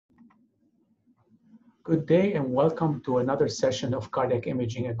Good day and welcome to another session of Cardiac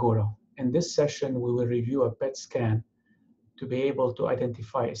Imaging Agora. In this session, we will review a PET scan to be able to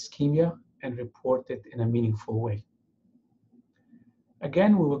identify ischemia and report it in a meaningful way.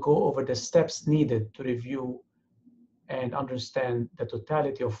 Again, we will go over the steps needed to review and understand the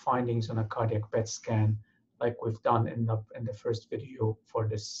totality of findings on a cardiac PET scan, like we've done in the first video for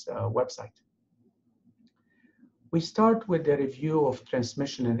this website. We start with the review of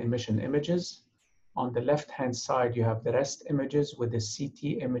transmission and emission images. On the left-hand side, you have the rest images with the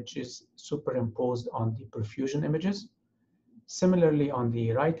CT images superimposed on the perfusion images. Similarly, on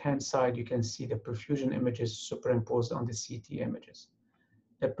the right-hand side, you can see the perfusion images superimposed on the CT images.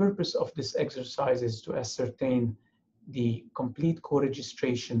 The purpose of this exercise is to ascertain the complete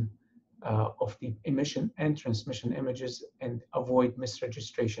co-registration of the emission and transmission images and avoid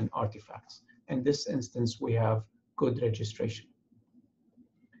misregistration artifacts. In this instance, we have good registration.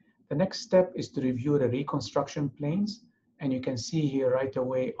 The next step is to review the reconstruction planes. And you can see here right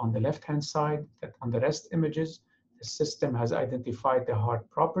away on the left-hand side that on the rest images, the system has identified the heart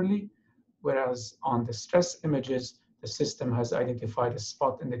properly, whereas on the stress images, the system has identified a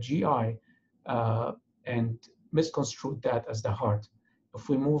spot in the GI and misconstrued that as the heart. If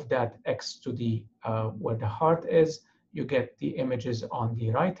we move that X to the where the heart is, you get the images on the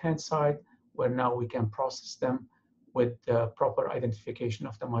right-hand side, where now we can process them with the proper identification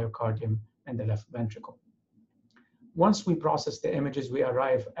of the myocardium and the left ventricle. Once we process the images, we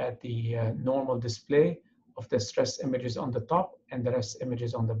arrive at the normal display of the stress images on the top and the rest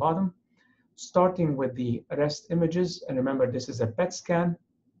images on the bottom. Starting with the rest images, and remember this is a PET scan,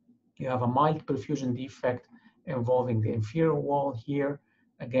 you have a mild perfusion defect involving the inferior wall here.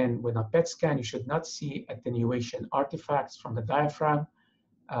 Again, with a PET scan, you should not see attenuation artifacts from the diaphragm.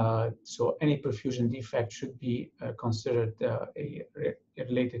 So any perfusion defect should be considered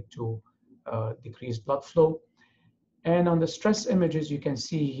related to decreased blood flow. And on the stress images, you can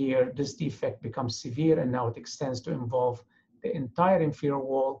see here, this defect becomes severe and now it extends to involve the entire inferior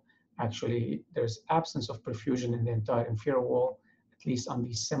wall. Actually, there's absence of perfusion in the entire inferior wall, at least on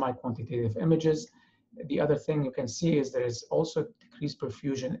these semi-quantitative images. The other thing you can see is there is also decreased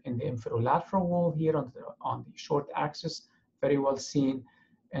perfusion in the inferolateral wall here on the short axis, very well seen.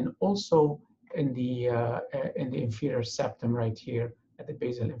 And also in the inferior septum right here at the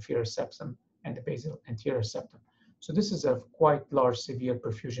basal inferior septum and the basal anterior septum. So this is a quite large severe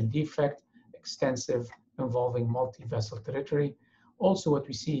perfusion defect, extensive, involving multi-vessel territory. Also what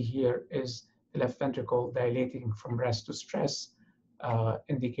we see here is the left ventricle dilating from rest to stress,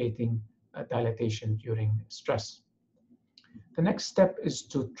 indicating dilatation during stress. The next step is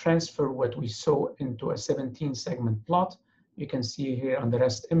to transfer what we saw into a 17-segment plot. You can see here on the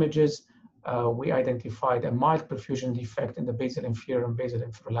rest images, we identified a mild perfusion defect in the basal inferior and basal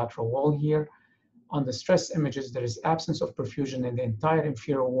inferolateral wall here. On the stress images, there is absence of perfusion in the entire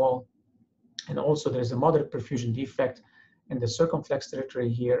inferior wall. And also there is a moderate perfusion defect in the circumflex territory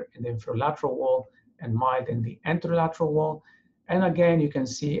here in the inferolateral wall and mild in the anterolateral wall. And again, you can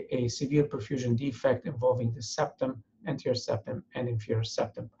see a severe perfusion defect involving the septum, anterior septum, and inferior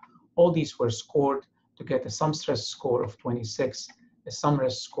septum. All these were scored to get a sum stress score of 26, a sum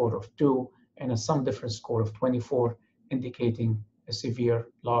rest score of 2, and a sum difference score of 24, indicating a severe,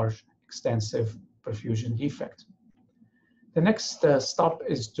 large, extensive perfusion defect. The next stop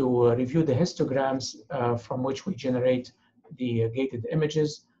is to review the histograms from which we generate the gated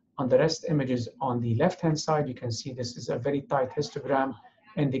images. On the rest images on the left-hand side, you can see this is a very tight histogram,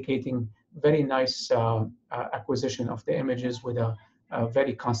 indicating very nice acquisition of the images with a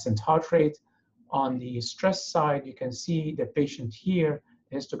very constant heart rate. On the stress side, you can see the patient here,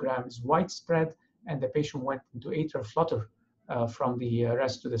 the histogram is widespread, and the patient went into atrial flutter from the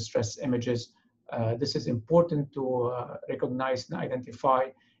rest to the stress images. This is important to recognize and identify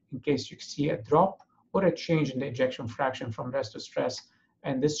in case you see a drop or a change in the ejection fraction from rest to stress,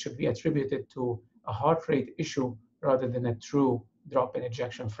 and this should be attributed to a heart rate issue rather than a true drop in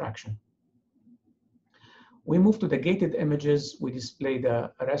ejection fraction. We move to the gated images. We display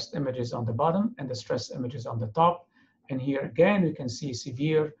the rest images on the bottom and the stress images on the top. And here again, we can see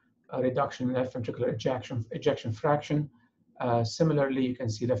severe reduction in left ventricular ejection fraction. Similarly, you can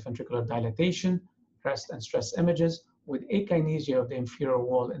see left ventricular dilatation, rest and stress images with akinesia of the inferior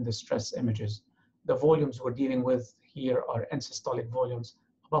wall in the stress images. The volumes we're dealing with here are end-systolic volumes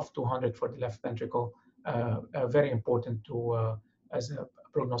above 200 for the left ventricle, very important to as a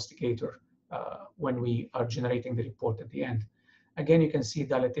prognosticator when we are generating the report at the end. Again, you can see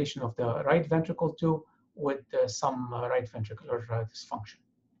dilatation of the right ventricle too with some right ventricular dysfunction.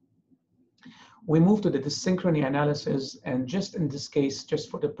 We move to the dyssynchrony analysis, and just in this case, just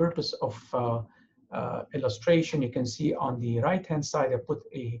for the purpose of illustration, you can see on the right-hand side, I put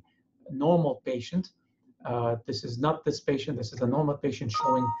a normal patient. This is not this patient, this is a normal patient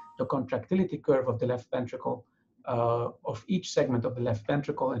showing the contractility curve of the left ventricle, of each segment of the left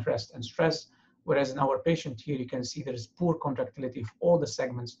ventricle in rest and stress. Whereas in our patient here, you can see there is poor contractility of all the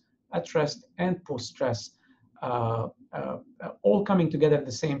segments at rest and post-stress, all coming together at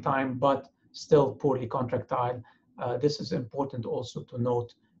the same time, but still poorly contractile. This is important also to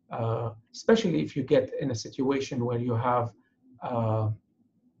note, especially if you get in a situation where you have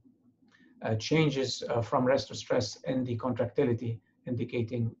changes from rest to stress in the contractility,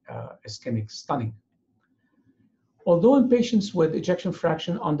 indicating ischemic stunning. Although in patients with ejection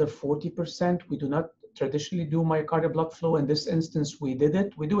fraction under 40%, we do not traditionally do myocardial blood flow. In this instance, we did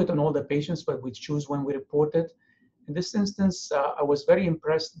it. We do it on all the patients, but we choose when we report it. In this instance, I was very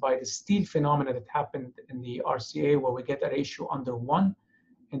impressed by the steal phenomena that happened in the RCA, where we get a ratio under 1,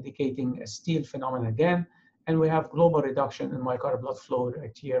 indicating a steal phenomenon again. And we have global reduction in myocardial blood flow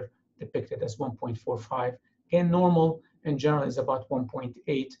right here, depicted as 1.45. Again, normal in general is about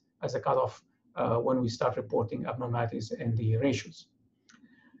 1.8 as a cutoff when we start reporting abnormalities in the ratios.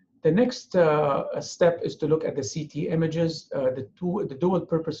 The next step is to look at the CT images. The dual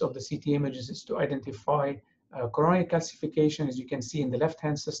purpose of the CT images is to identify coronary calcification, as you can see in the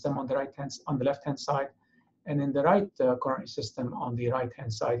left-hand system on the left-hand side, and in the right coronary system on the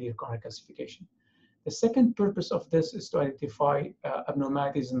right-hand side here, coronary calcification. The second purpose of this is to identify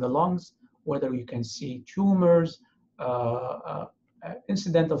abnormalities in the lungs, whether you can see tumors,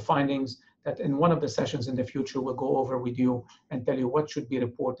 incidental findings that in one of the sessions in the future we'll go over with you and tell you what should be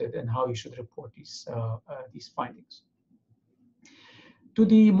reported and how you should report these findings. To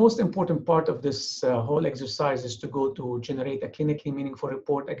the most important part of this whole exercise is to go to generate a clinically meaningful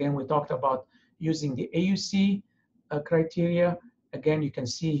report. Again, we talked about using the AUC criteria. Again, you can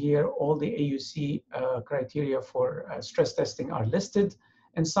see here all the AUC criteria for stress testing are listed,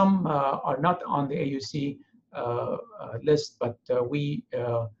 and some are not on the AUC list, but we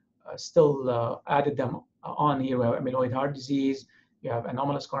still added them on here. We have amyloid heart disease, you have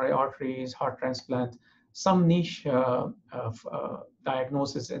anomalous coronary arteries, heart transplant, some niche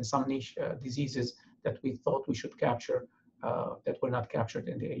diagnosis and some niche diseases that we thought we should capture that were not captured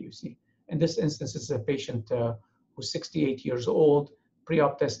in the AUC. In this instance, it's a patient who's 68 years old,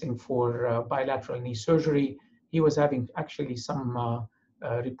 pre-op testing for bilateral knee surgery. He was having actually some,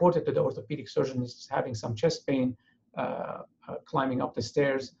 reported to the orthopedic surgeon, he's having some chest pain climbing up the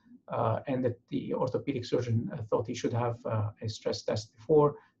stairs, and that the orthopedic surgeon thought he should have a stress test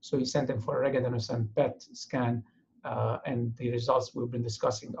before. So he sent him for a regadenoson PET scan, and the results we've been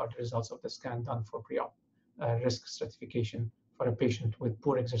discussing are the results of the scan done for pre-op risk stratification for a patient with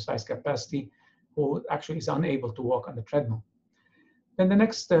poor exercise capacity who actually is unable to walk on the treadmill. Then the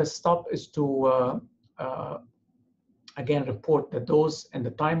next stop is to again report the dose and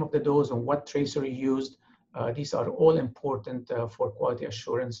the time of the dose and what tracer you used. These are all important for quality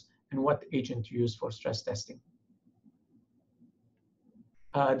assurance and what agent you use for stress testing.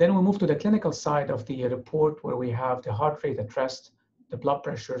 Then we move to the clinical side of the report, where we have the heart rate at rest, the blood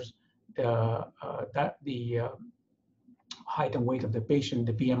pressures, the height and weight of the patient,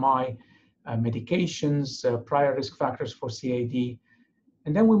 the BMI, medications, prior risk factors for CAD.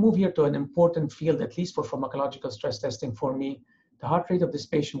 And then we move here to an important field, at least for pharmacological stress testing for me. The heart rate of this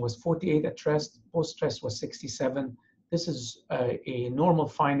patient was 48 at rest, post-stress was 67. This is a normal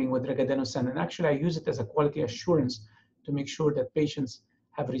finding with regadenoson, and actually I use it as a quality assurance to make sure that patients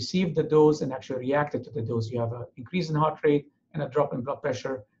have received the dose and actually reacted to the dose. You have an increase in heart rate and a drop in blood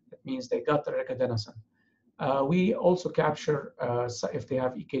pressure. That means they got the regadenoson. We also capture if they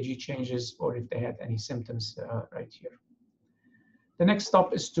have EKG changes or if they had any symptoms right here. The next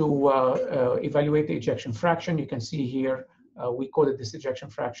stop is to evaluate the ejection fraction. You can see here, we coded this ejection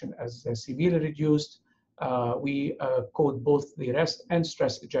fraction as severely reduced. We code both the rest and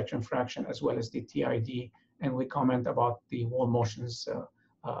stress ejection fraction as well as the TID, and we comment about the wall motions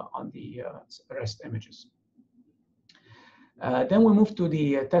on the rest images. Then we move to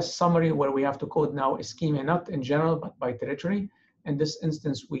the test summary, where we have to code now ischemia, not in general, but by territory. In this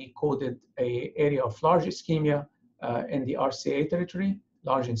instance, we coded an area of large ischemia in the RCA territory,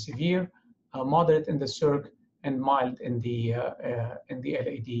 large and severe, moderate in the CIRC, and mild in the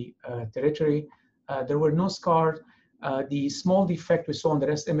LAD territory. There were no scars. The small defect we saw in the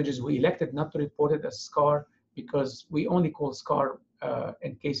rest images, we elected not to report it as scar because we only call scar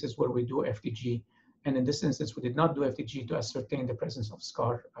in cases where we do FDG. And in this instance, we did not do FDG to ascertain the presence of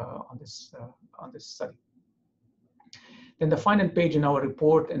scar on this study. Then the final page in our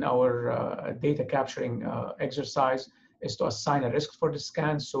report, in our data capturing exercise, is to assign a risk for the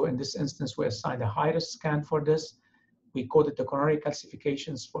scan. So in this instance, we assigned a high-risk scan for this. We coded the coronary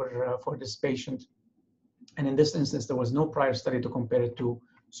calcifications for this patient. And in this instance, there was no prior study to compare it to,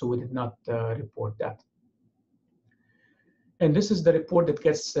 so we did not report that. And this is the report that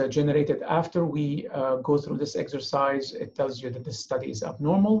gets generated after we go through this exercise. It tells you that this study is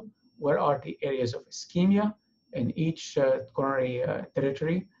abnormal. Where are the areas of ischemia in each coronary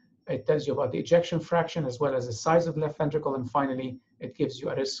territory? It tells you about the ejection fraction as well as the size of the left ventricle. And finally, it gives you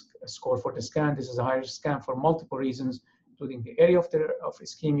a risk score for the scan. This is a high-risk scan for multiple reasons, including the area of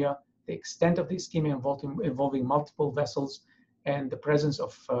ischemia, the extent of the ischemia involving multiple vessels, and the presence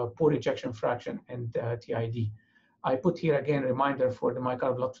of poor ejection fraction and TID. I put here again a reminder for the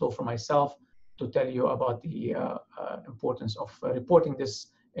myocardial blood flow for myself to tell you about the importance of reporting this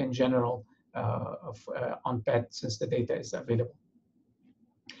in general on PET since the data is available.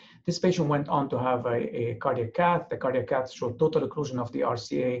 This patient went on to have a cardiac cath. The cardiac cath showed total occlusion of the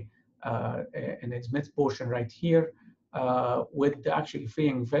RCA in its mid portion right here, with actually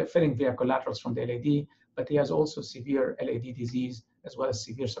filling via collaterals from the LAD, but he has also severe LAD disease as well as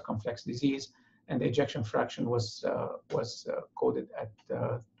severe circumflex disease, and the ejection fraction was coded at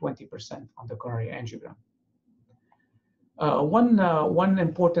 20% on the coronary angiogram. One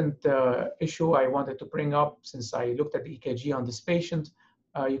important issue I wanted to bring up, since I looked at the EKG on this patient,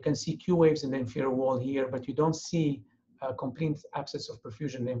 you can see Q waves in the inferior wall here, but you don't see complete absence of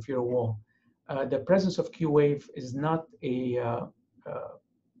perfusion in the inferior wall. The presence of Q wave is not a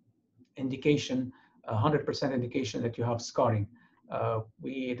indication, 100% indication that you have scarring.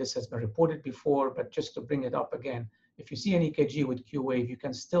 This has been reported before, but just to bring it up again, if you see an EKG with Q wave, you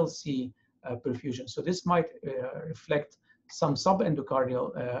can still see perfusion. So this might reflect some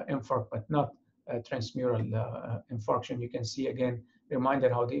subendocardial infarct, but not transmural infarction. You can see again, reminder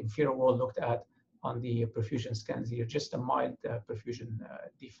how the inferior wall looked at on the perfusion scans here, just a mild perfusion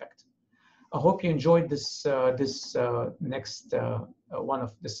defect. I hope you enjoyed this next one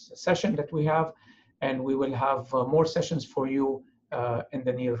of this session that we have, and we will have more sessions for you in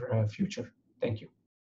the near future. Thank you.